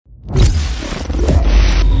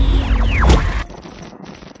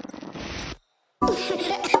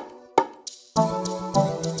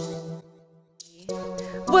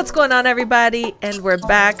What's going on, everybody? And we're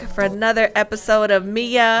back for another episode of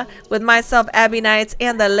Mia with myself, Abby Knights,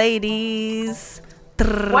 and the ladies.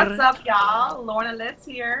 What's up, y'all? Lorna Litz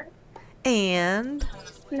here. And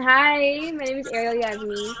hi, my name is Ariel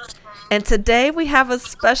Yasmin. And today we have a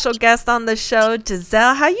special guest on the show,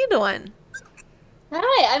 Giselle. How you doing?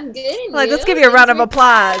 Hi, I'm good. Like, let's give you a round of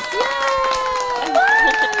applause.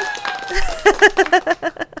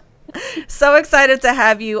 So excited to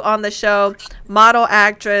have you on the show. Model,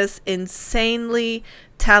 actress, insanely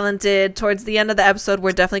talented. Towards the end of the episode,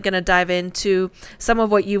 we're definitely going to dive into some of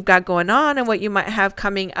what you've got going on and what you might have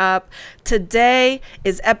coming up. Today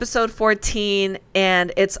is episode 14,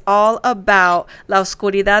 and it's all about La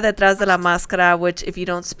Oscuridad Detrás de la Máscara, which, if you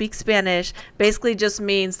don't speak Spanish, basically just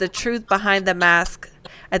means the truth behind the mask.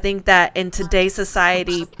 I think that in today's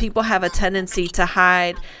society, people have a tendency to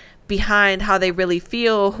hide behind how they really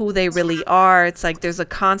feel, who they really are. It's like there's a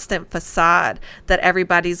constant facade that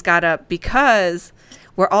everybody's got up because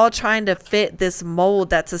we're all trying to fit this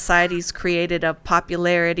mold that society's created of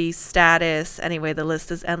popularity, status. Anyway, the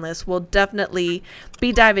list is endless. We'll definitely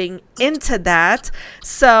be diving into that.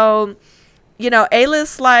 So,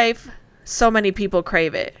 A-list life, so many people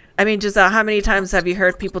crave it. I mean, Giselle, how many times have you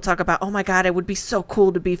heard people talk about, oh my God, it would be so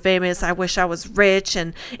cool to be famous. I wish I was rich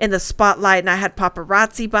and in the spotlight and I had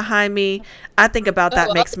paparazzi behind me. I think about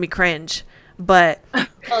that makes me cringe. But, other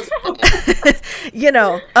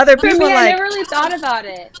people I never really thought about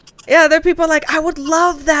it. Yeah, there are people like, I would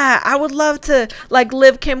love that. I would love to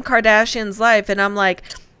live Kim Kardashian's life. And I'm like,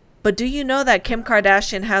 but do you know that Kim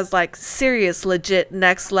Kardashian has serious, legit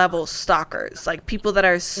next level stalkers, people that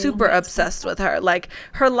are super obsessed with her.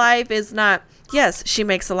 Her life is not, yes, she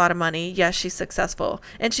makes a lot of money. Yes, she's successful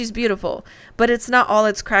and she's beautiful, but it's not all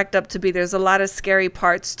it's cracked up to be. There's a lot of scary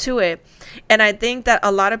parts to it. And I think that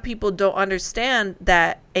a lot of people don't understand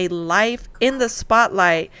that a life in the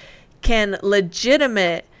spotlight can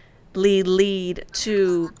legitimately lead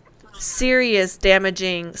to serious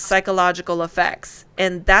damaging psychological effects,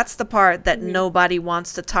 and that's the part that nobody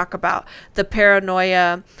wants to talk about. The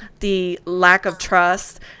paranoia, the lack of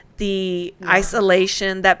trust, the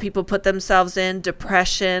isolation that people put themselves in,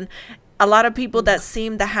 depression. A lot of people that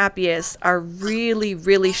seem the happiest are really,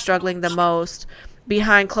 really struggling the most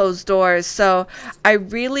behind closed doors. So I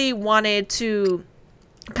really wanted to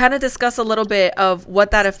kind of discuss a little bit of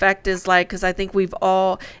what that effect is like, because I think we've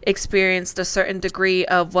all experienced a certain degree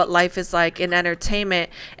of what life is like in entertainment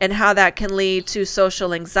and how that can lead to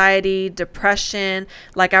social anxiety, depression,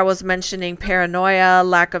 like I was mentioning, paranoia,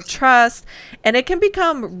 lack of trust, and it can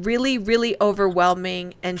become really, really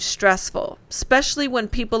overwhelming and stressful, especially when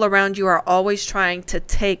people around you are always trying to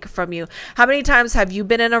take from you. How many times have you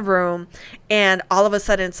been in a room and all of a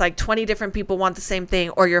sudden it's 20 different people want the same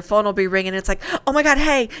thing, or your phone will be ringing and it's like, oh my God,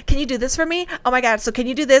 hey, can you do this for me? Oh my God, so can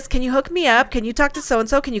you do this? Can you hook me up? Can you talk to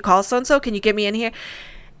so-and-so? Can you call so-and-so? Can you get me in here?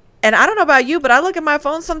 And I don't know about you, but I look at my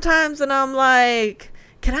phone sometimes and I'm like,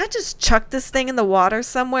 can I just chuck this thing in the water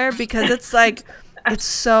somewhere? Because it's it's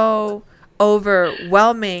so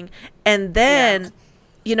overwhelming. And then,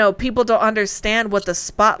 people don't understand what the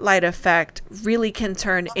spotlight effect really can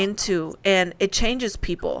turn into, and it changes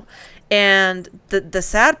people. And the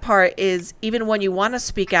sad part is, even when you want to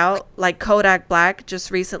speak out, like Kodak Black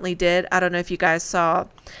just recently did. I don't know if you guys saw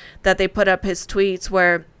that they put up his tweets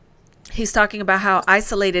where he's talking about how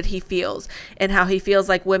isolated he feels and how he feels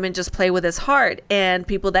like women just play with his heart and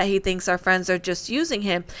people that he thinks are friends are just using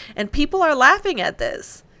him. And people are laughing at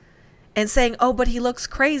this and saying, oh, but he looks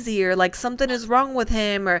crazy, or something is wrong with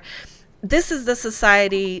him, or this is the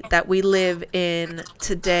society that we live in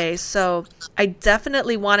today. So I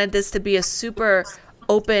definitely wanted this to be a super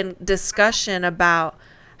open discussion about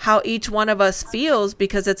how each one of us feels,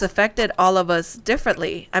 because it's affected all of us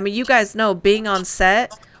differently. I mean, you guys know, being on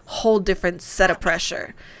set, whole different set of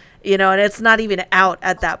pressure, and it's not even out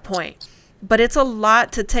at that point. But it's a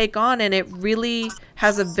lot to take on, and it really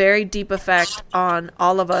has a very deep effect on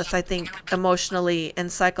all of us, I think, emotionally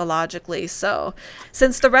and psychologically. So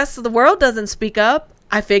since the rest of the world doesn't speak up,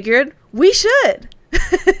 I figured we should.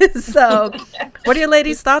 So what are your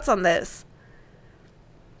ladies' thoughts on this?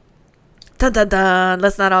 Dun, dun, dun.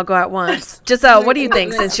 Let's not all go at once. Giselle, what do you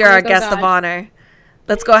think, since you're our guest of honor?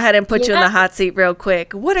 Let's go ahead and put you in the hot seat real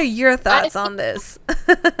quick. What are your thoughts on this?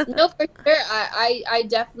 No, for sure. I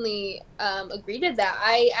definitely agree to that.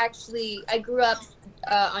 I grew up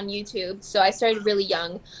on YouTube, so I started really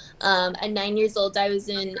young. At 9 years old, I was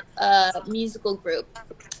in a musical group.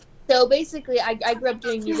 So basically, I grew up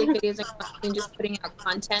doing music videos and just putting out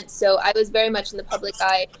content. So I was very much in the public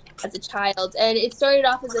eye as a child. And it started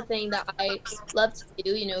off as a thing that I loved to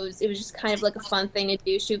do. You know, it was just kind of like a fun thing to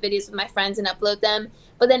do, shoot videos with my friends and upload them.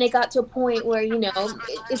 But then it got to a point where, you know,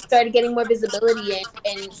 it started getting more visibility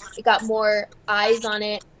and it got more eyes on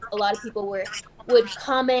it. A lot of people would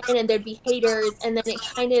comment and there'd be haters, and then it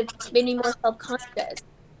kind of made me more self-conscious,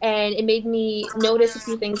 and it made me notice a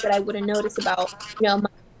few things that I wouldn't notice about, you know,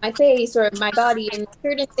 my face or my body, and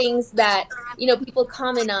certain things that, you know, people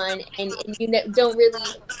comment on and you don't really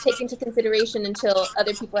take into consideration until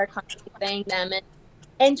other people are constantly saying them.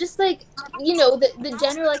 And just like, you know, the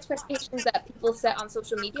general expectations that people set on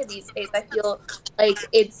social media these days, I feel like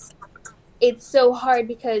it's so hard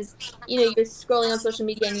because, you know, you're scrolling on social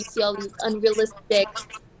media and you see all these unrealistic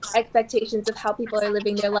expectations of how people are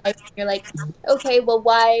living their life. And you're like, okay, well,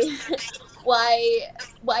 why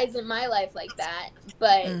isn't my life like that?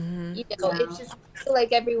 But you know, it's just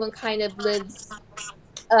like everyone kind of lives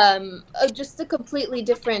just a completely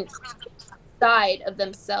different side of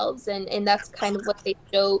themselves, and that's kind of what they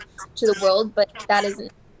show to the world, but that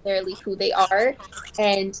isn't necessarily who they are.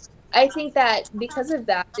 And I think that because of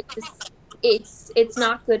that, it's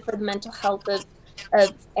not good for the mental health of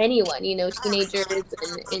anyone, you know, teenagers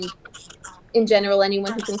and in general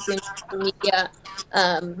anyone who consumes social media.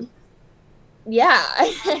 Yeah.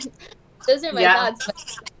 Those are my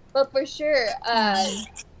thoughts, but for sure,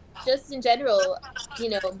 just in general, you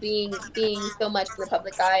know, being so much in the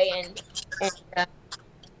public eye and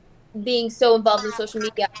being so involved in social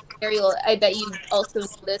media. Ariel, I bet you also know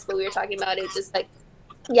this, but we were talking about it just like,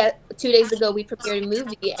 2 days ago we premiered a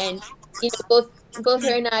movie, and you know, both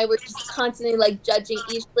her and I were just constantly like judging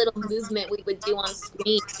each little movement we would do on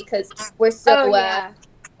screen because we're so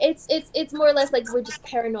it's more or less like we're just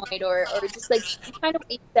paranoid or just like kind of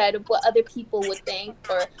what you said of what other people would think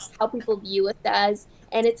or how people view us as.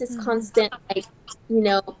 And it's this constant, like, you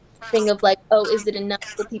know, thing of like, oh, is it enough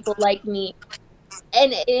for people like me?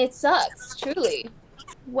 And it sucks, truly.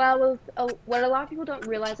 Well, what a lot of people don't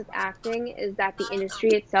realize with acting is that the industry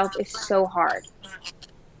itself is so hard.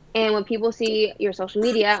 And when people see your social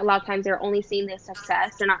media, a lot of times they're only seeing the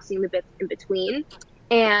success. They're not seeing the bits in between.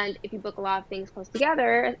 And if you book a lot of things close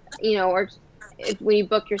together, you know, or when you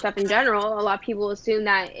book your stuff in general, a lot of people assume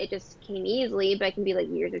that it just came easily, but it can be like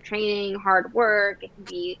years of training, hard work. It can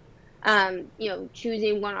be, you know,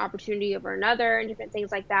 choosing one opportunity over another and different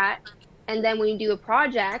things like that. And then when you do a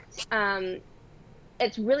project,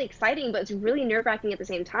 it's really exciting, but it's really nerve-wracking at the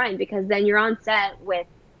same time because then you're on set with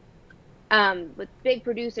big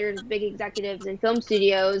producers, big executives in film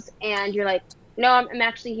studios, and you're like, no, I'm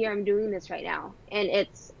actually here. I'm doing this right now, and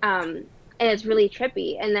it's really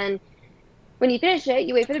trippy. And then when you finish it,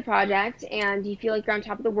 you wait for the project, and you feel like you're on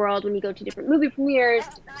top of the world when you go to different movie premieres,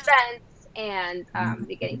 different events, and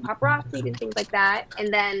you're getting paparazzi and things like that.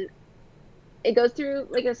 And then it goes through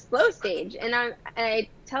like a slow stage, and I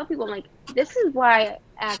tell people, I'm like, this is why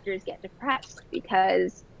actors get depressed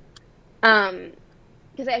because I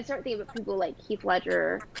start thinking about people like Heath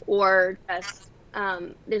Ledger or just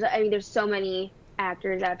there's so many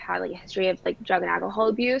actors that have had like a history of like drug and alcohol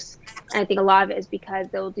abuse, and I think a lot of it is because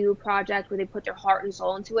they'll do a project where they put their heart and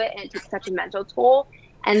soul into it, and it takes such a mental toll,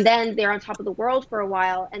 and then they're on top of the world for a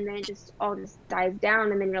while, and then it just all just dies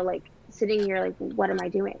down, and then you're like sitting here like, what am I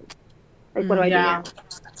doing? Like, what do I do now?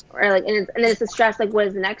 Or like, and it's the stress. Like, what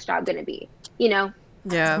is the next job going to be? You know?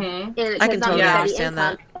 Yeah. And I can totally understand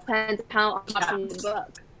that. Depends how often you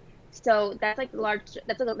book. So that's like a large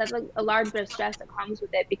bit of stress that comes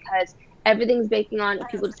with it because everything's baking on if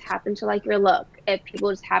people just happen to like your look, if people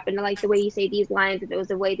just happen to like the way you say these lines, if it was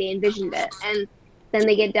the way they envisioned it, and then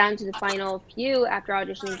they get down to the final few after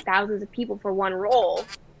auditioning thousands of people for one role,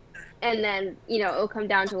 and then you know it'll come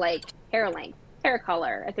down to like hair length, hair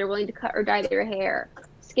color, if they're willing to cut or dye their hair,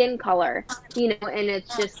 skin color, you know, and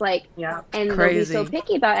it's just like, and they'll be so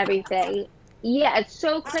picky about everything. Yeah, it's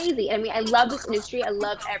so crazy. I mean, I love this industry. I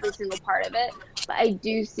love every single part of it, but I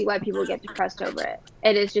do see why people get depressed over it.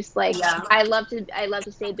 It is just like, I love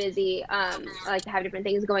to stay busy. I like to have different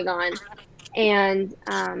things going on, and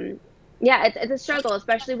it's a struggle,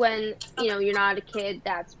 especially when you know you're not a kid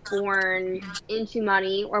that's born into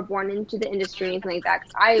money or born into the industry or anything like that.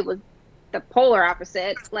 'Cause I was the polar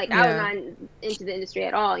opposite. Like I was not into the industry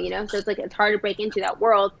at all, you know. So it's like it's hard to break into that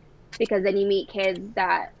world because then you meet kids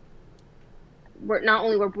that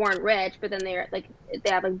were born rich, but then they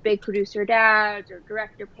have like big producer dads or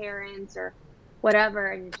director parents or whatever,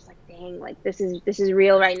 and you're just like, dang, like this is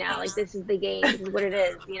real right now. Like this is the game. This is what it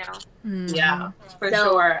is, you know. Yeah, for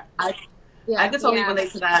sure. I could totally relate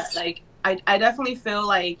to that. Like I definitely feel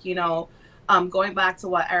like, you know, going back to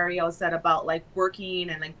what Ariel said about like working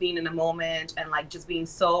and like being in the moment and like just being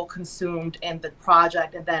so consumed in the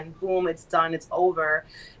project, and then boom, it's done, it's over,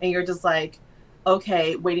 and you're just like,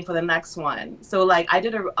 okay, waiting for the next one. So like I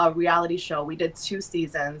did a reality show. We did 2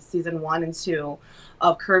 seasons, season 1 and 2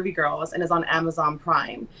 of Curvy Girls, and it's on Amazon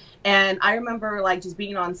Prime. And I remember like just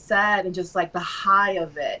being on set and just like the high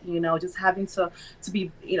of it, you know, just having to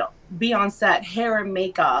be, you know, be on set, hair and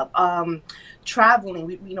makeup,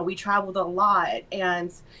 traveling. We traveled a lot,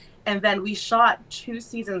 and then we shot 2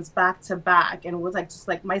 seasons back to back, and it was like just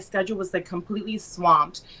like my schedule was like completely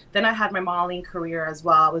swamped. Then I had my modeling career as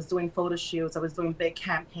well. I was doing photo shoots, I was doing big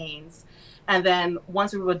campaigns, and then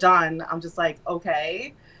once we were done, I'm just like,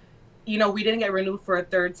 okay, you know, we didn't get renewed for a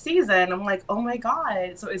 3rd season. I'm like, oh my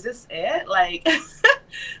god, so is this it? Like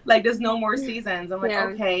like there's no more seasons. I'm like,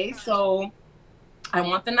 okay, so I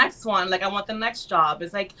want the next one. Like, I want the next job.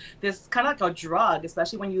 It's like this kind of like a drug,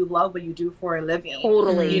 especially when you love what you do for a living.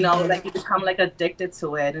 Totally. You know, like you become like addicted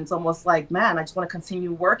to it. And it's almost like, man, I just want to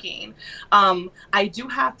continue working. I do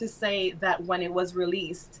have to say that when it was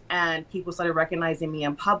released and people started recognizing me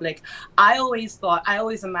in public, I always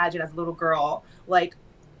imagined as a little girl, like,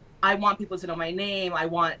 I want people to know my name. I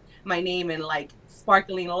want my name in like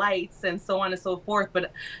sparkling lights and so on and so forth.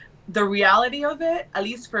 But the reality of it, at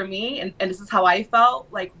least for me, and this is how I felt,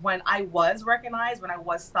 like when I was recognized, when I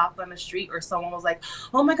was stopped on the street, or someone was like,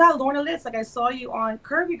 oh my god, Lorna Litz, like I saw you on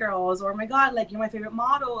Curvy Girls, or oh my god, like you're my favorite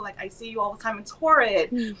model, like I see you all the time in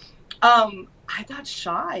Torrid. I got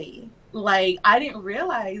shy. Like I didn't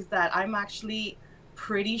realize that I'm actually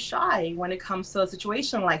pretty shy when it comes to a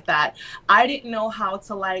situation like that. I didn't know how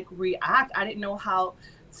to like react. I didn't know how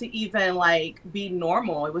to even like be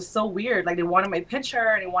normal. It was so weird. Like they wanted my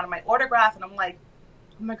picture and they wanted my autograph, and I'm like,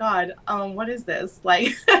 oh my god, what is this?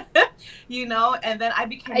 Like you know. And then I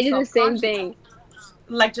did the same thing.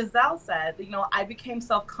 Like Giselle said, you know, I became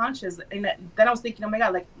self-conscious, and then I was thinking, oh my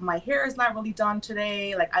god, like my hair is not really done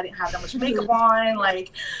today, like I didn't have that much makeup on,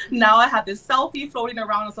 like now I have this selfie floating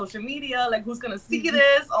around on social media, like who's gonna see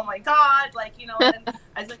this? Oh my god, like, you know. And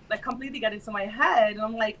I just like completely got into my head, and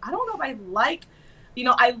I'm like, I don't know if I like, you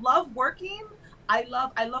know, I love working, I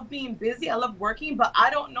love being busy, I love working, but I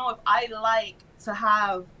don't know if I like to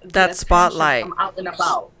have that spotlight out and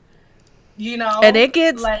about, you know. And it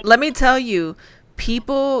gets like, let me tell you,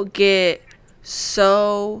 people get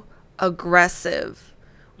so aggressive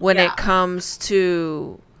when it comes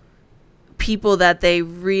to people that they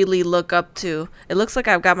really look up to. It looks like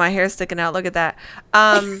I've got my hair sticking out. Look at that.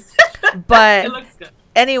 But it looks good.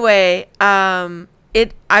 Anyway, I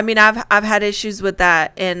mean, I've had issues with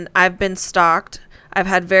that, and I've been stalked. I've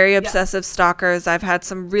had very obsessive stalkers. I've had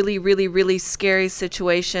some really, really, really scary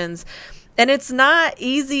situations. And it's not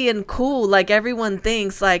easy and cool like everyone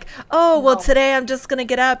thinks. Like, oh, well, today I'm just going to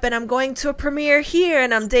get up and I'm going to a premiere here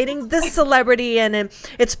and I'm dating this celebrity, and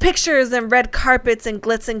it's pictures and red carpets and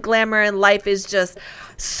glitz and glamour, and life is just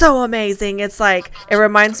so amazing. It's like, it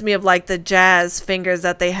reminds me of like the jazz fingers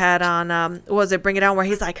that they had on, what was it, Bring It On, where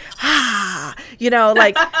he's like, you know,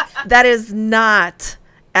 like that is not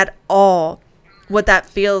at all what that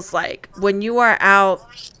feels like when you are out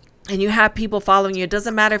and you have people following you. It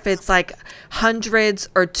doesn't matter if it's like hundreds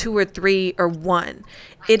or 2 or 3 or 1.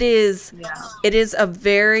 It is a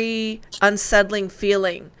very unsettling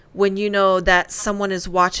feeling when you know that someone is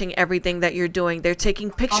watching everything that you're doing. They're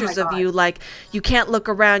taking pictures of you. Like, you can't look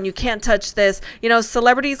around, you can't touch this. You know,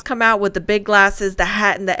 celebrities come out with the big glasses, the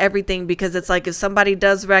hat, and the everything, because it's like, if somebody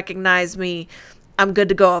does recognize me, I'm good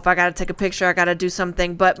to go. If I got to take a picture, I got to do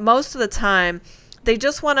something. But most of the time, they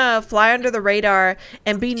just want to fly under the radar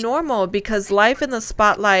and be normal, because life in the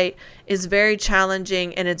spotlight is very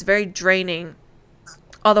challenging and it's very draining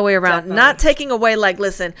all the way around. Definitely. Not taking away, like,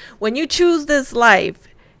 listen, when you choose this life,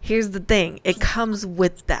 here's the thing. It comes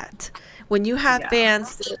with that. When you have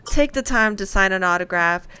fans, take the time to sign an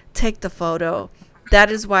autograph, take the photo.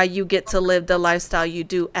 That is why you get to live the lifestyle you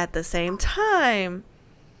do. At the same time,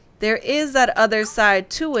 there is that other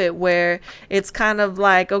side to it where it's kind of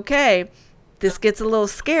like, okay, this gets a little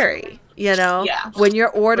scary, you know, when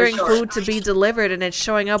you're ordering food to be delivered and it's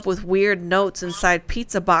showing up with weird notes inside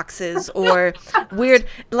pizza boxes or weird,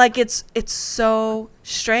 like it's so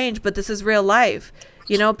strange, but this is real life.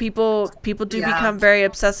 You know, people do become very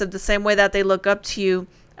obsessive the same way that they look up to you.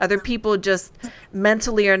 Other people just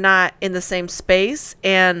mentally are not in the same space,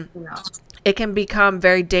 and it can become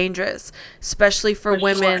very dangerous, especially for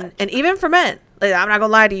women and even for men. Like, I'm not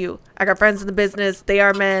gonna lie to you. I got friends in the business. They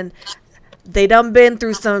are men. They done been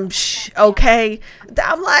through some okay.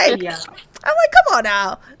 I'm like, come on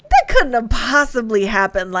now. That couldn't have possibly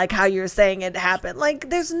happened like how you're saying it happened. Like,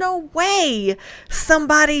 there's no way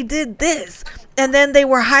somebody did this. And then they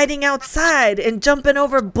were hiding outside and jumping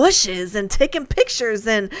over bushes and taking pictures.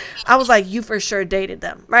 And I was like, you for sure dated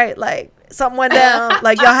them, right? Like, something went down.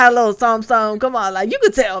 Like, y'all had a little something. Come on, like, you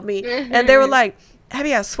could tell me. And they were like,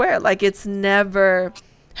 Abby, I swear, like, it's never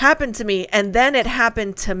happened to me. And then it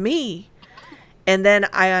happened to me. And then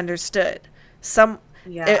I understood.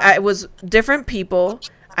 It was different people.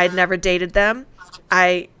 I'd never dated them.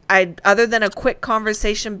 I other than a quick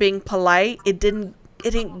conversation being polite, it didn't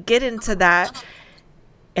get into that,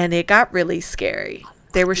 and it got really scary.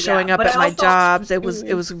 They were showing up at my jobs. It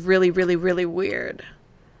was really, really, really weird.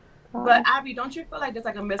 But Abby, don't you feel like there's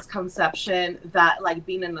like a misconception that like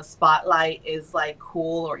being in the spotlight is like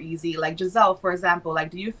cool or easy? Like Giselle, for example, like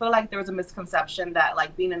do you feel like there was a misconception that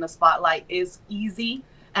like being in the spotlight is easy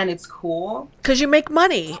and it's cool? Because you make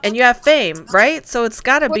money and you have fame, right? So it's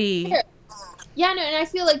got to be. Yeah, no, and I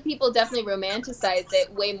feel like people definitely romanticize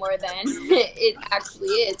it way more than it actually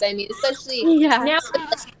is. I mean, especially now with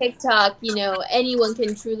like TikTok, you know, anyone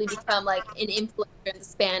can truly become like an influencer in the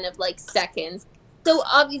span of like seconds. So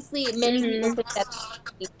obviously many people think that's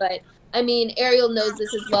easy, but I mean, Ariel knows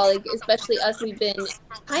this as well, like especially us, we've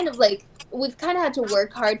kind of had to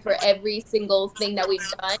work hard for every single thing that we've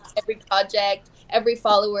done, every project, every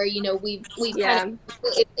follower, you know, we've kind of,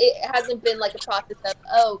 it hasn't been like a process of,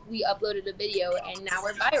 oh, we uploaded a video and now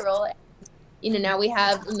we're viral, and, you know, now we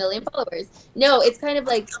have 1 million followers. No, it's kind of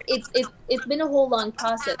like, it's been a whole long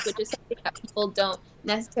process, which is something that people don't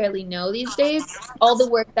necessarily know these days, all the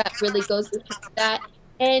work that really goes into that.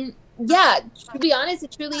 And yeah, to be honest,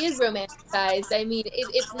 it truly is romanticized. I mean,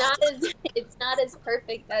 it's not as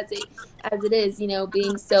perfect as it is, you know,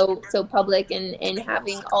 being so public and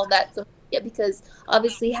having all that social media, because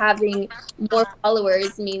obviously having more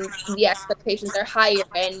followers means the expectations are higher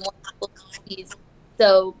and more people see.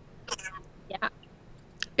 So yeah,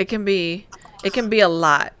 it can be a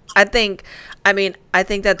lot. I think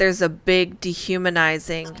that there's a big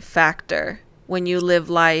dehumanizing factor when you live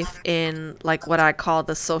life in like what I call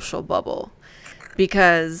the social bubble,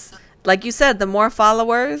 because like you said, the more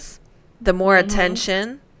followers, the more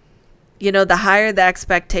attention, you know, the higher the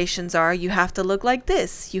expectations are. You have to look like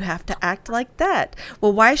this. You have to act like that.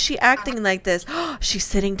 Well, why is she acting like this? Oh, she's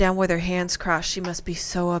sitting down with her hands crossed. She must be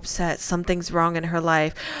so upset. Something's wrong in her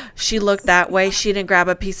life. She looked that way. She didn't grab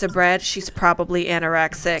a piece of bread. She's probably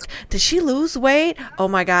anorexic. Did she lose weight? Oh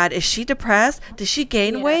my God. Is she depressed? Did she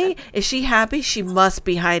gain weight? Is she happy? She must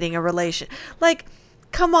be hiding a relation. Like,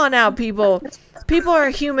 come on now, people. People are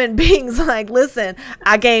human beings. Like, listen,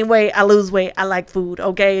 I gain weight, I lose weight, I like food,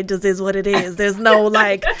 okay? It just is what it is. There's no,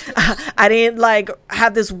 like, I didn't, like,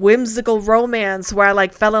 have this whimsical romance where I,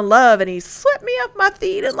 like, fell in love and he swept me off my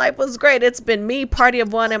feet and life was great. It's been me, party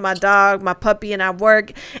of one, and my dog, my puppy, and I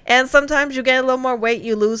work. And sometimes you get a little more weight,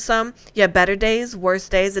 you lose some. You have better days, worse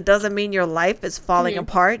days. It doesn't mean your life is falling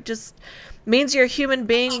apart. Just means you're a human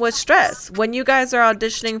being with stress. When you guys are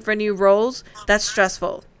auditioning for new roles, that's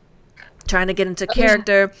stressful. Trying to get into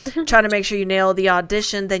character, trying to make sure you nail the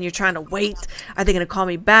audition, then you're trying to wait. Are they going to call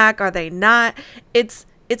me back? Are they not? It's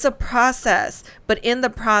a process. But in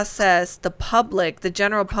the process, the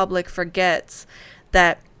general public forgets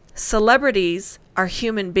that celebrities are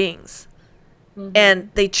human beings.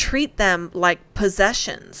 And they treat them like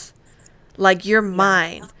possessions. Like, you're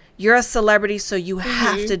mine. You're a celebrity, so you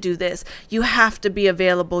have to do this. You have to be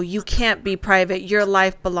available. You can't be private. Your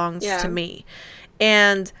life belongs to me.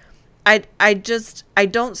 And I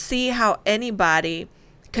don't see how anybody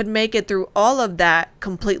could make it through all of that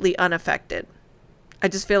completely unaffected. I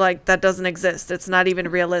just feel like that doesn't exist. It's not even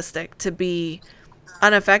realistic to be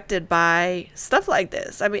unaffected by stuff like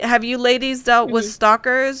this. I mean, have you ladies dealt with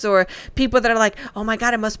stalkers or people that are like, oh my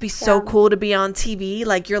God, it must be so cool to be on TV.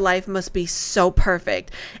 Like, your life must be so perfect.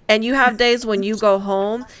 And you have days when you go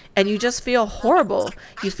home and you just feel horrible.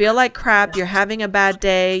 You feel like crap. You're having a bad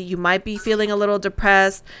day. You might be feeling a little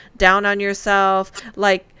depressed, down on yourself.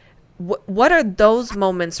 Like, what are those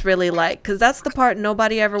moments really like? Because that's the part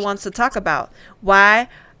nobody ever wants to talk about. Why?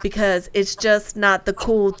 Because it's just not the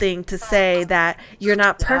cool thing to say that you're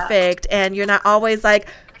not perfect and you're not always like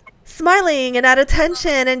smiling and at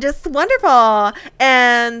attention and just wonderful.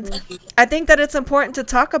 And I think that it's important to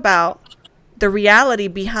talk about the reality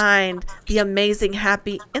behind the amazing,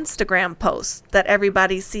 happy Instagram posts that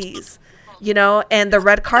everybody sees, you know, and the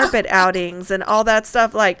red carpet outings and all that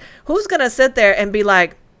stuff. Like, who's going to sit there and be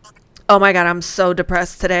like, oh my God, I'm so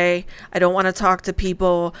depressed today. I don't want to talk to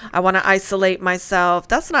people. I want to isolate myself.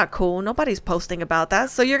 That's not cool. Nobody's posting about that.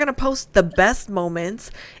 So you're going to post the best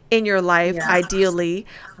moments in your life, ideally,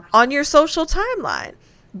 on your social timeline.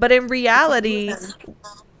 But in reality,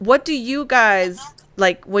 what do you guys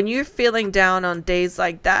like when you're feeling down on days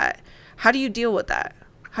like that? How do you deal with that?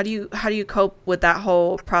 How do you cope with that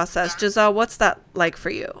whole process? Giselle, what's that like for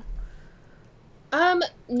you?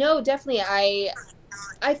 No, definitely.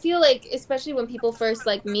 I feel like, especially when people first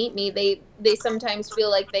like meet me, they sometimes feel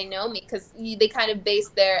like they know me because they kind of base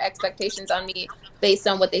their expectations on me based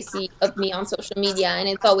on what they see of me on social media, and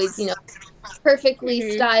it's always,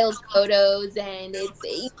 perfectly styled photos, and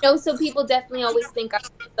it's so people definitely always think I'm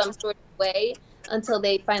some sort of way until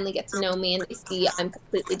they finally get to know me and they see I'm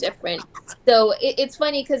completely different. So it's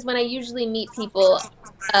funny because when I usually meet people,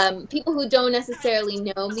 people who don't necessarily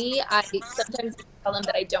know me, I sometimes tell them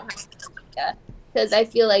that I don't have social media because I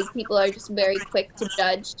feel like people are just very quick to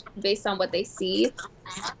judge based on what they see.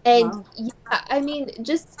 And yeah, I mean,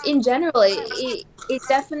 just in general, it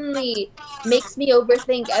definitely makes me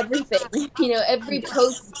overthink everything. Every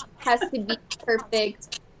post has to be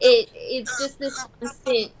perfect. It's just this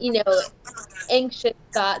constant, anxious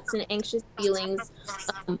thoughts and anxious feelings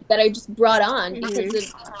that are just brought on because of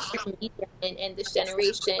social media and this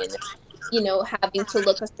generation, having to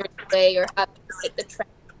look a certain way or having to fit the trend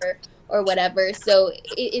or whatever. So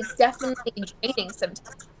it's definitely draining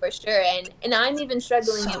sometimes for sure. And I'm even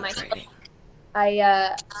struggling So in myself.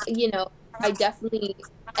 draining. I definitely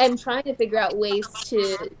am trying to figure out ways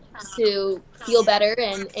to feel better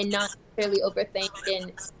and not necessarily overthink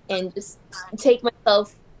and just take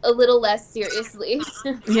myself a little less seriously.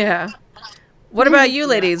 Yeah. What about you,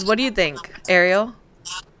 ladies? What do you think, Ariel?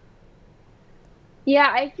 Yeah,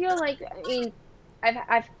 I feel like, I mean,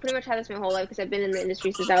 I've pretty much had this my whole life because I've been in the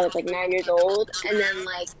industry since I was like 9 years old, and then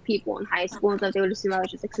like people in high school and stuff, they would assume I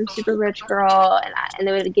was just like some super rich girl, and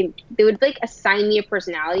they would like assign me a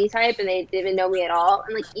personality type, and they didn't know me at all.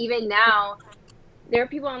 And like even now, there are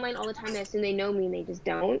people online all the time that assume they know me and they just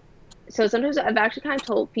don't. So sometimes I've actually kind of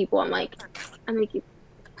told people, I'm like,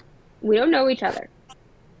 we don't know each other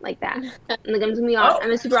like that. And like I'm just gonna be honest,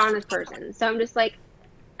 I'm a super honest person, so I'm just like,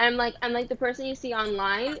 I'm like the person you see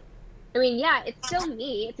online. I mean, yeah, it's still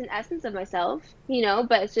me. It's an essence of myself,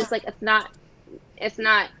 but it's just like it's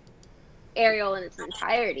not Ariel in its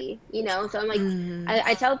entirety, So I'm like,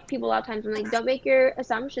 I tell people a lot of times, I'm like, don't make your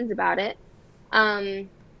assumptions about it.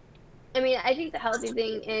 I mean, I think the healthy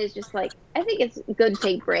thing is just like, I think it's good to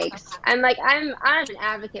take breaks. I'm an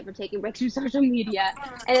advocate for taking breaks from social media,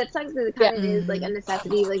 and it sucks because it kind of is like a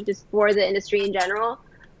necessity, like just for the industry in general.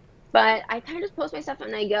 But I kind of just post my stuff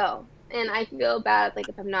and I go. And I feel bad, like,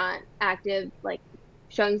 if I'm not active, like,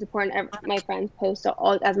 showing support and my friends post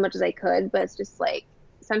as much as I could. But it's just, like,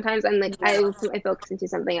 sometimes I'm, like, I will put my focus into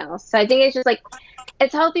something else. So I think it's just, like,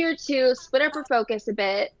 it's healthier to split up your focus a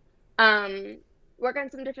bit, work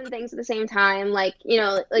on some different things at the same time. Like,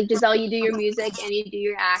 like, Giselle, you do your music and you do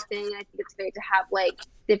your acting. I think it's great to have, like,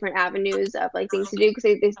 different avenues of, like, things to do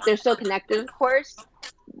because they're still connected, of course.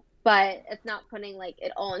 But it's not putting like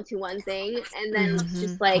it all into one thing, and then it's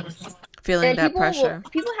just like feeling that pressure.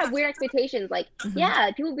 People have weird expectations. Like,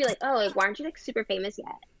 yeah, people be like, "Oh, like, why aren't you like super famous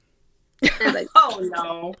yet?" And I'm like, "Oh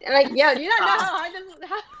no!" And like, yo, do you not know how hard this is?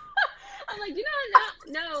 I'm like, do you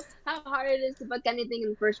not know how hard it is to book anything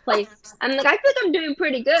in the first place? I'm like, I feel like I'm doing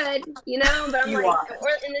pretty good, But I'm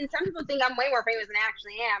and then some people think I'm way more famous than I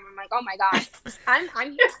actually am. I'm like, oh my god, I'm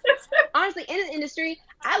honestly in the industry.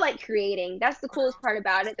 I like creating. That's the coolest part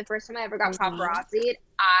about it. The first time I ever got paparazzi'd,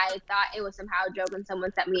 I thought it was somehow a joke and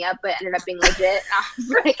someone set me up, but it ended up being legit. I was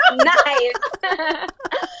like, nice.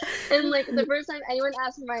 And like the first time anyone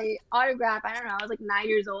asked for my autograph, I don't know, I was like 9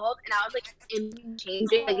 years old, and I was like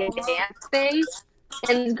changing like a dance thing.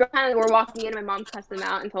 And these girls kind of were walking in, and my mom cussed them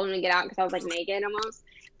out and told them to get out because I was like naked almost.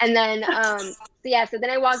 And then, so then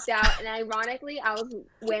I walked out, and ironically, I was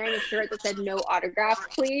wearing a shirt that said "No autograph,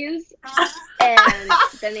 please." And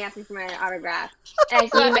then they asked me for my autograph, and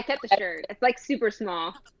I kept the shirt. It's like super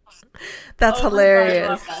small. That's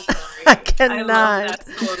hilarious. I cannot.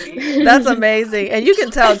 That's amazing. And you can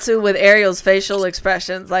tell too with Ariel's facial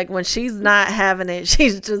expressions. Like when she's not having it,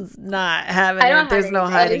 she's just not having it. There's no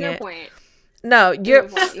hiding it. No,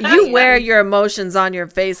 you wear your emotions on your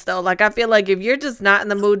face though. Like I feel like if you're just not in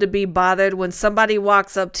the mood to be bothered when somebody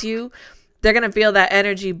walks up to you, they're gonna feel that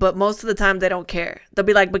energy. But most of the time they don't care. They'll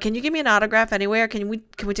be like, "But can you give me an autograph anywhere? Can we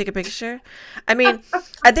take a picture?" I mean,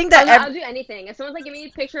 I think that I'll do anything. If someone's like, "Give me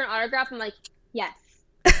a picture and autograph," I'm like, "Yes,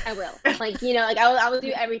 I will." Like like I will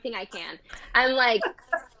do everything I can. I'm like.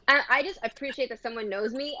 I just appreciate that someone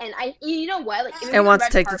knows me, and you know what, like, and wants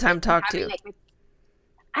to take the time to talk to you.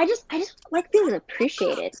 I just like feeling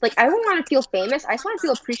appreciated. Like I don't want to feel famous. I just want to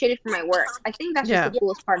feel appreciated for my work. I think that's just the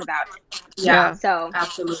coolest part about it. Yeah. So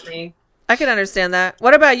absolutely. I can understand that.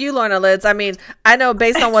 What about you, Lorna Litz? I mean, I know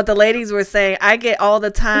based on what the ladies were saying, I get all the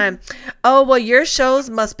time, oh, well, your shows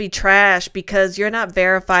must be trash because you're not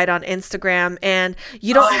verified on Instagram and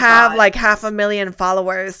you don't have like 500,000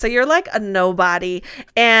 followers. So you're like a nobody.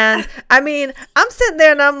 And I mean, I'm sitting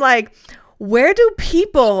there and I'm like, where do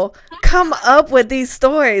people come up with these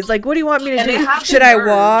stories? Like, what do you want me to do? Should I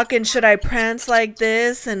walk and should I prance like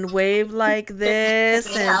this and wave like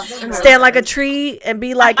this and stand like a tree and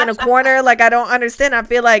be like in a corner? Like, I don't understand. I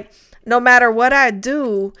feel like no matter what I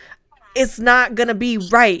do, it's not going to be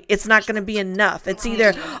right. It's not going to be enough. It's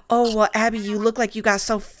either, oh, well, Abby, you look like you got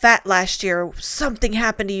so fat last year. Something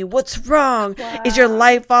happened to you. What's wrong? Wow. Is your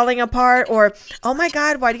life falling apart? Or, oh my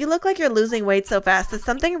God, why do you look like you're losing weight so fast? Is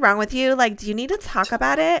something wrong with you? Like, do you need to talk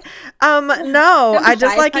about it? No, I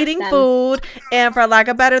just like eating food. And for lack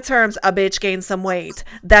of better terms, a bitch gained some weight.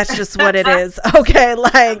 That's just what it is. Okay.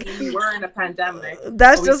 Like, we were in a pandemic.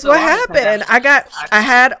 That's just what happened. I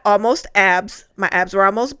had almost abs. My abs were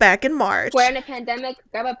almost back in March. We're in a pandemic.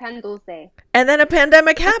 Grab a pan dulce. And then a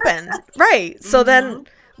pandemic happened. Right. So then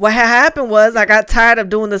what happened was I got tired of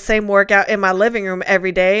doing the same workout in my living room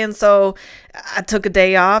every day. And so I took a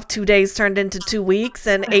day off. 2 days turned into 2 weeks.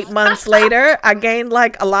 And 8 months later, I gained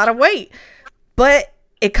like a lot of weight. But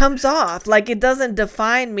it comes off. Like, it doesn't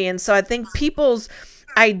define me. And so I think people's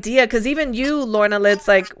idea, because even you, Lorna Litz,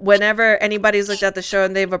 like whenever anybody's looked at the show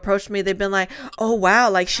and they've approached me, they've been like, oh wow,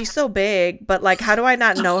 like she's so big, but like how do I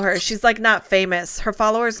not know her? She's like not famous, her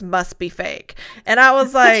followers must be fake. And I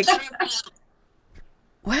was like,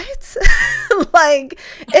 what? Like,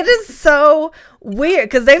 it is so weird,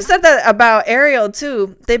 because they've said that about Ariel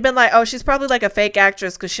too. They've been like, oh, she's probably like a fake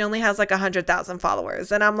actress because she only has like 100,000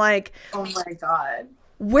 followers. And I'm like, oh my God,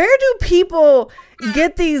 where do people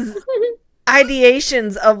get these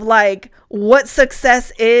ideations of like what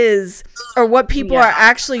success is or what people are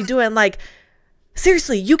actually doing? Like,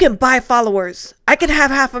 seriously, you can buy followers. I could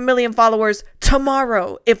have 500,000 followers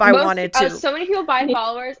tomorrow if I wanted to. So many people buy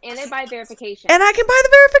followers and they buy verification. And I can buy the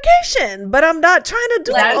verification, but I'm not trying to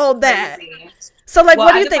do all that. Crazy. So like,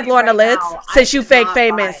 what do you think, Lorna Litz, since you fake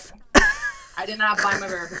famous? I did not buy my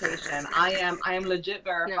verification. I am legit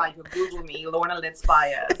verified. You Google me, Lorna Litz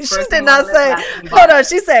Bias. She did not say, hold on,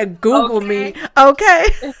 she said Google me. Okay.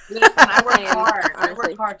 Listen, I work hard. I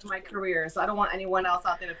work hard for my career, so I don't want anyone else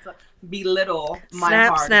out there to belittle my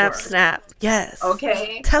hard work. Snap. Yes.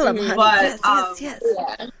 Okay. Tell them, honey. But, yes.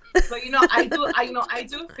 Yeah. But I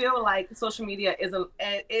do feel like social media is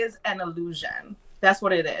an illusion. That's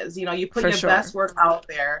what it is. You know, you put your best work out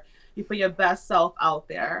there. You put your best self out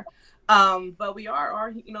there. But we all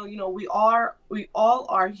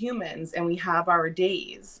are humans and we have our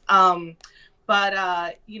days. But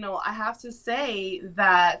I have to say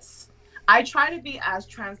that I try to be as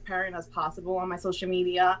transparent as possible on my social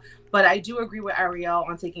media, but I do agree with Ariel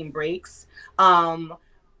on taking breaks.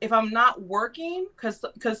 If I'm not working,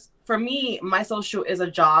 because for me, my social is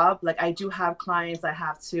a job. Like, I do have clients. I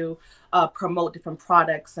have to promote different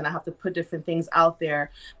products and I have to put different things out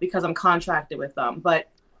there because I'm contracted with them. But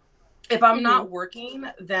if I'm not working,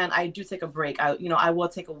 then I do take a break. I will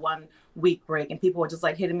take a 1 week break, and people are just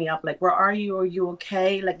like hitting me up like, where are you? Are you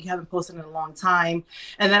okay? Like, you haven't posted in a long time.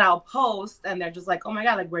 And then I'll post and they're just like, oh my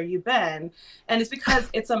God, like, where you been? And it's because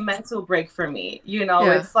it's a mental break for me.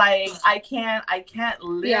 It's like, I can't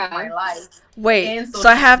live my life. Wait, so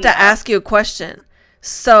I have to ask you a question.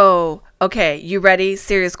 So, okay, you ready?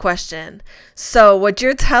 Serious question. So what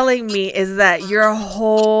you're telling me is that your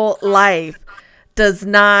whole life does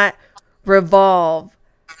not revolve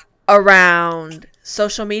around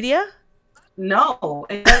social media? No,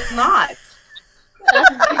 it does not.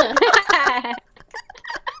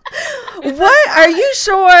 What? Are you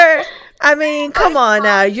sure? I mean, come on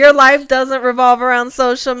now. Your life doesn't revolve around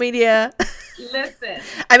social media? Listen.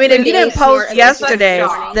 I mean, if you didn't post yesterday,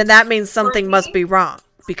 then that means something must be wrong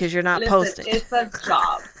because you're not posting. It's a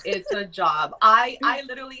job. It's a job. I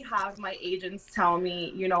literally have my agents tell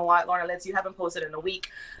me, you know what, Lorna Litz, you haven't posted in a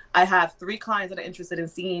week. I have 3 clients that are interested in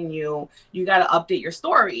seeing you. You got to update your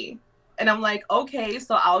story. And I'm like, okay,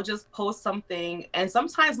 so I'll just post something. And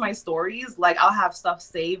sometimes my stories, like, I'll have stuff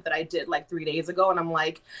saved that I did like 3 days ago. And I'm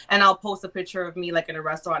like, and I'll post a picture of me like in a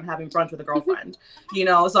restaurant having brunch with a girlfriend,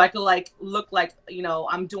 so I could like look like,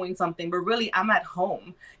 I'm doing something, but really I'm at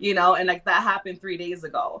home, and like that happened 3 days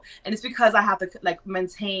ago. And it's because I have to like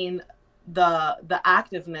maintain the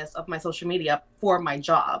activeness of my social media for my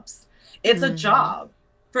jobs. It's a job.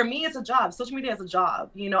 For me, it's a job. Social media is a job.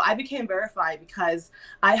 I became verified because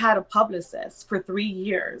I had a publicist for 3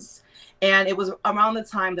 years. And it was around the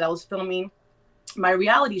time that I was filming my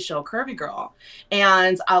reality show, Curvy Girl.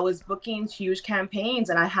 And I was booking huge campaigns.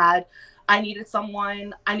 And I had I needed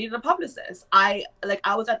a publicist. I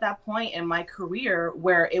was at that point in my career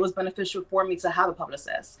where it was beneficial for me to have a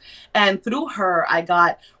publicist. And through her, I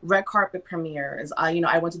got red carpet premieres.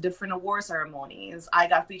 I went to different award ceremonies. I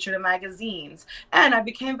got featured in magazines, and I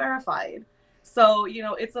became verified. So,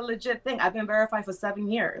 it's a legit thing. I've been verified for 7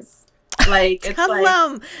 years. Like,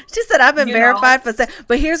 it's she said I've been verified for 7.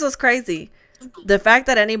 But here's what's crazy. The fact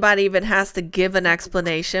that anybody even has to give an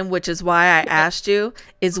explanation, which is why I asked you,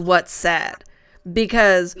 is what's sad.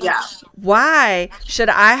 Because why should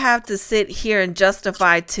I have to sit here and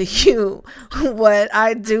justify to you what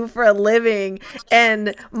I do for a living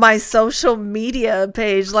and my social media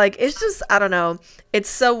page? Like, it's just, I don't know. It's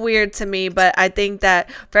so weird to me, but I think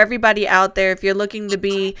that for everybody out there, if you're looking to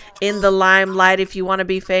be in the limelight, if you want to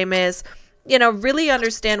be famous, really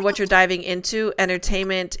understand what you're diving into.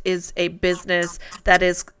 Entertainment is a business that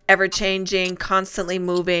is ever changing, constantly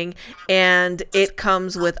moving, and it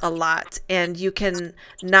comes with a lot. And you can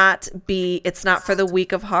it's not for the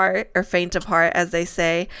weak of heart or faint of heart, as they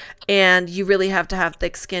say. And you really have to have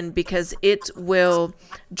thick skin because it will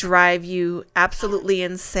drive you absolutely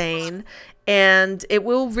insane. And it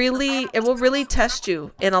will really test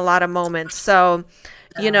you in a lot of moments. So,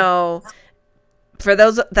 for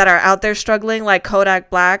those that are out there struggling, like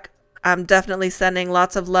Kodak Black, I'm definitely sending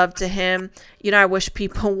lots of love to him. I wish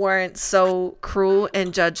people weren't so cruel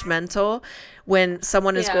and judgmental when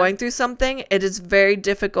someone is going through something. It is very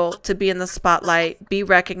difficult to be in the spotlight, be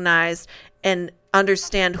recognized, and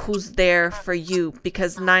understand who's there for you,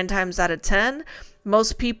 because 9 times out of 10,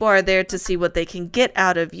 most people are there to see what they can get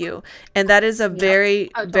out of you. And that is a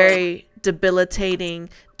very, very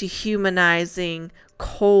debilitating, dehumanizing,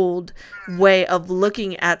 cold way of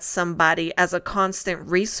looking at somebody as a constant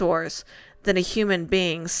resource than a human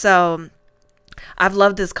being. So I've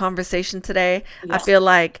loved this conversation today. I feel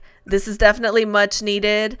like this is definitely much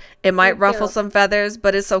needed. It might ruffle some feathers,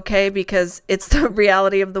 but it's okay because it's the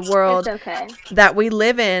reality of the world that we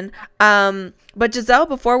live in. But Giselle,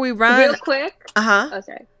 before we run, real quick. Oh,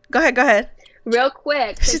 sorry. Go ahead. Real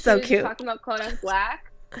quick. She's so cute. Talking about Kodak Black.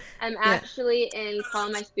 I'm actually in Call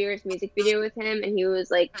My Spirit's music video with him, and he was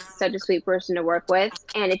like such a sweet person to work with.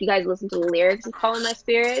 And if you guys listen to the lyrics of Call My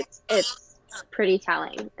Spirits, it's pretty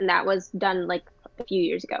telling. And that was done like a few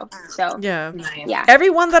years ago. So yeah.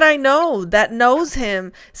 Everyone that I know that knows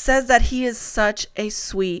him says that he is such a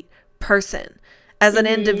sweet person as an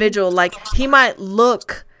individual. Like, he might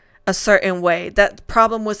look a certain way. That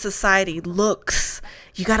problem with society, looks.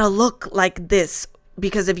 You gotta look like this,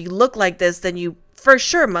 because if you look like this, then you for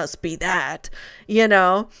sure must be that,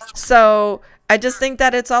 So I just think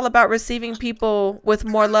that it's all about receiving people with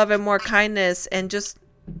more love and more kindness, and just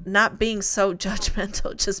not being so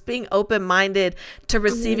judgmental, just being open-minded to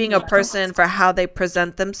receiving a person for how they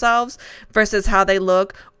present themselves versus how they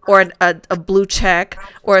look, or a blue check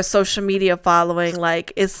or a social media following.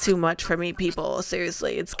 Like, it's too much for me, people.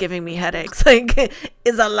 Seriously, it's giving me headaches. Like,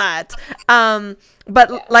 it's a lot.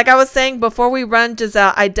 But like I was saying before we run,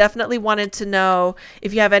 Giselle, I definitely wanted to know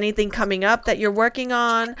if you have anything coming up that you're working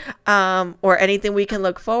on, or anything we can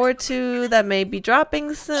look forward to that may be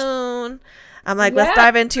dropping soon. I'm like, let's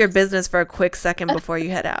dive into your business for a quick second before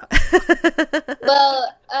you head out.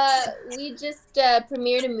 Well, we just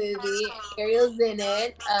premiered a movie. Ariel's in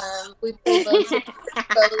it. We played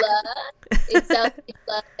Lola. It's South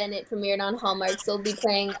Love, and it premiered on Hallmark. So we'll be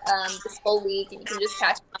playing this whole week, and you can just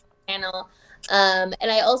catch it on the channel.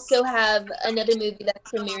 And I also have another movie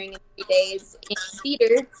that's premiering in 3 days in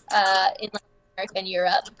theaters in America and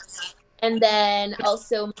Europe. And then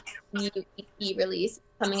also my new EP release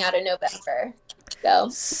coming out in November.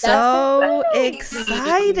 So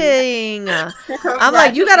exciting. I'm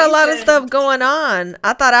like, you got a lot of stuff going on.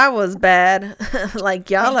 I thought I was bad.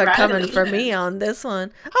 Like, y'all are coming for me on this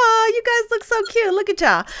one. Oh, you guys look so cute. Look at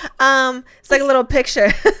y'all. It's like a little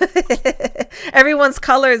picture. Everyone's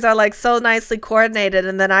colors are like so nicely coordinated,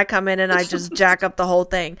 and then I come in and I just jack up the whole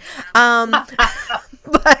thing.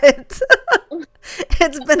 But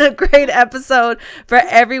it's been a great episode. For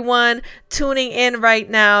everyone tuning in right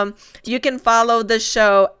now, you can follow the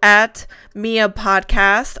show at Mia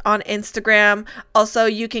Podcast on Instagram. Also,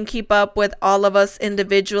 you can keep up with all of us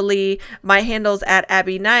individually. My handle's at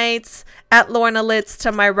Abby Knights, at Lorna Litz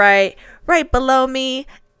to my right below me,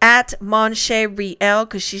 at Monche Riel,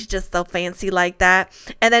 because she's just so fancy like that.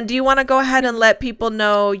 And then do you want to go ahead and let people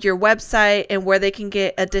know your website and where they can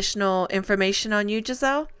get additional information on you,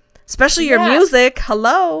 Giselle? Especially your music.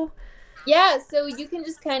 Hello. Yeah, so you can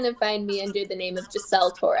just kind of find me under the name of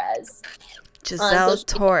Giselle Torres. Giselle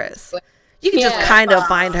Torres. You can just kind of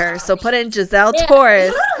find her. So put in Giselle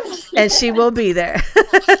Torres, and she will be there.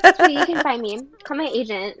 So you can find me. Call my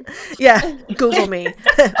agent. Yeah, Google me.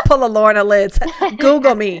 Pull a Lorna Lids.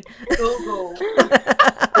 Google me. Google.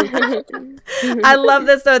 I love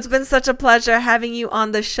this, though. It's been such a pleasure having you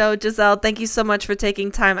on the show, Giselle. Thank you so much for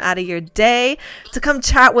taking time out of your day to come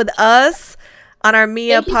chat with us on our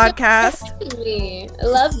Mia podcast. I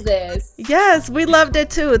love this. Yes, we loved it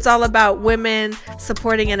too. It's all about women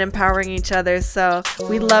supporting and empowering each other. So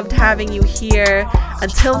we loved having you here.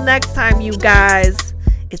 Until next time, you guys,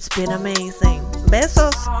 it's been amazing.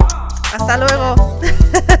 Besos. Hasta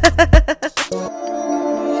luego.